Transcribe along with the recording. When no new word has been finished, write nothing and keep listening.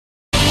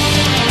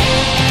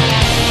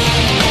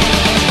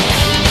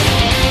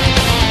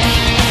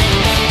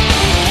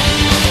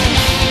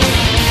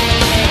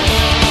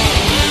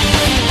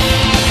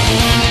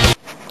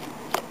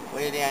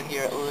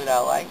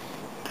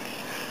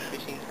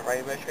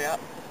trout.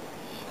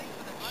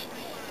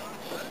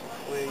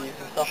 We're using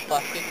soft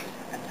plastic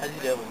and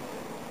Tassie Devil.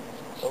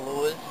 The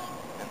lures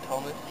and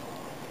Thomas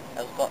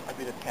has got a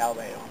bit of cow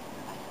bait on.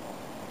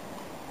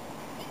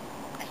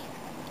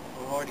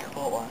 We've already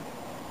caught one,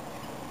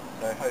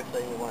 so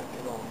hopefully it won't be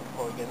long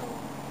before we get on.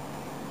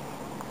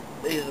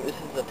 This is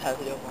the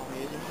Tassie Devil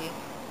I'm using here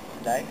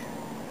today.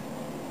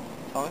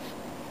 Thomas?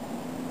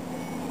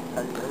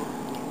 Tassie Devil.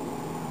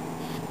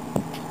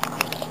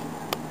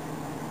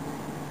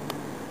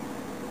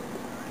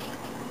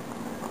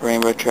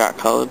 Rainbow trout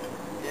coloured.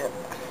 Yep.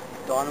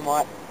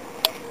 Dynamite.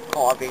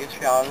 Caught our biggest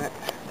trout on it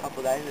a couple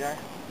of days ago.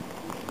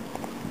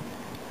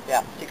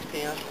 About 6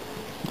 pounds.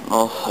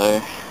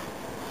 Also,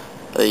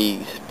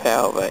 these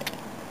power bait.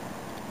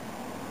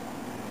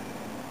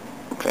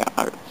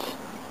 Trout,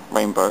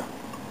 rainbow.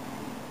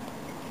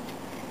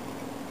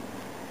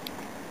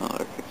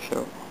 Another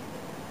picture.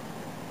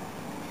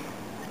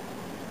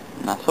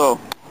 And that's all.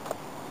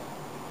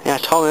 Now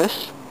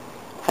Thomas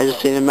has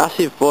just seen a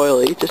massive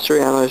boilie just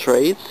around those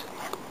reeds.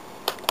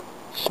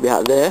 Just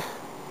about there.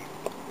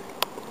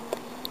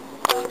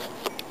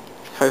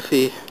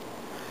 Hopefully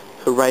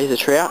he'll raise a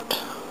trout.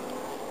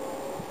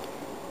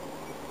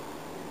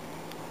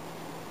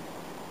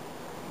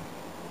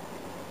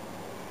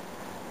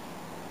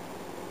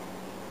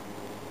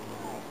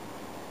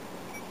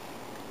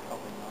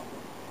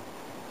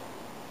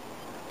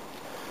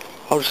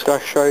 I'll just go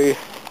show you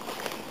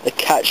the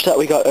catch that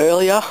we got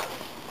earlier.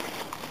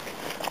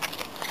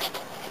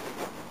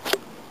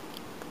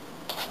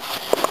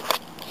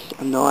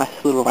 A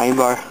nice little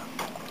rainbow.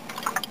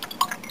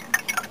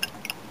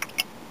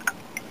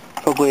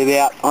 Probably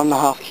about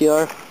 1.5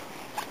 kilo.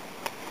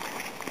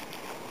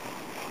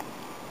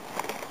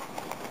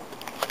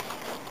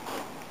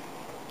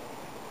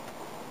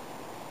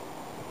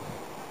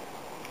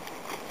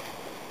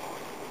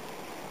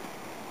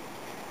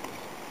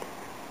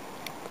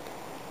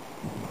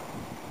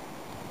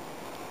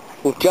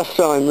 We've just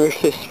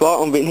moved this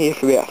spot. I've been here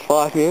for about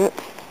 5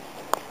 minutes.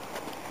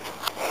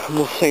 And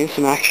we've seen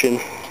some action.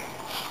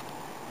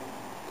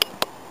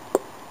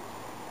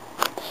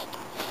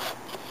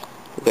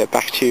 We'll get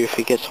back to you if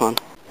he gets one.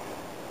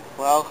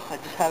 Well, I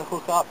just had a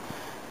hook up.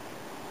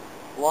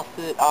 Lost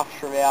it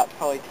after about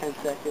probably 10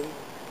 seconds.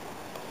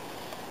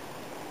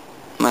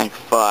 Like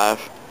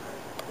 5.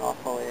 Oh,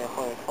 probably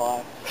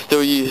 5.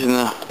 Still using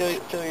the Still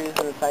using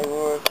the same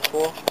lure as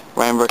before.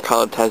 rainbow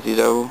coloured Tassie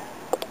Devil.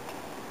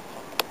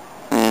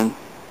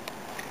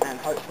 And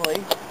hopefully,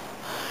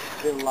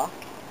 a bit of luck,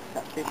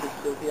 that fish is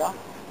still here.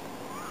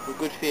 A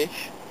good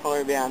fish,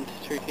 probably around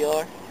 2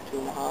 kilo,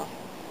 2.5.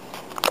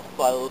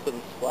 By the look of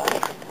the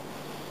splash.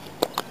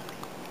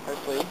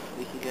 Hopefully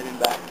we can get him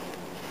back.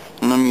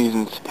 And I'm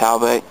using this power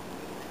bait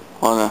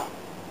on a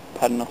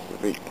pattern off the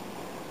rig.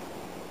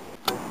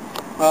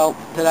 Well,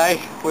 today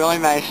we only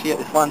managed to get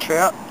this one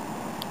trout.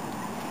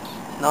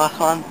 Nice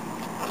one.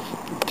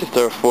 Just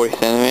over 40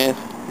 centimetres.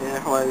 Yeah,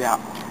 probably about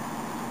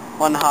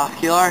 1.5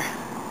 kilo.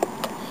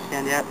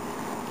 Found out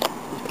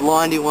he's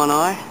blind in one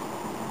eye.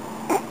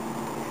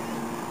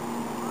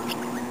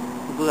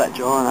 Look at that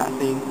jaw on that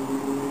thing.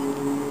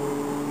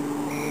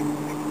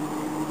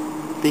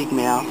 Big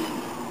mouth.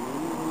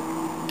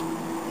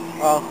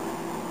 Well,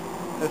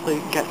 hopefully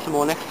we can catch some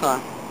more next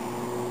time.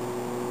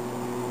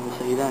 We'll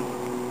see you then.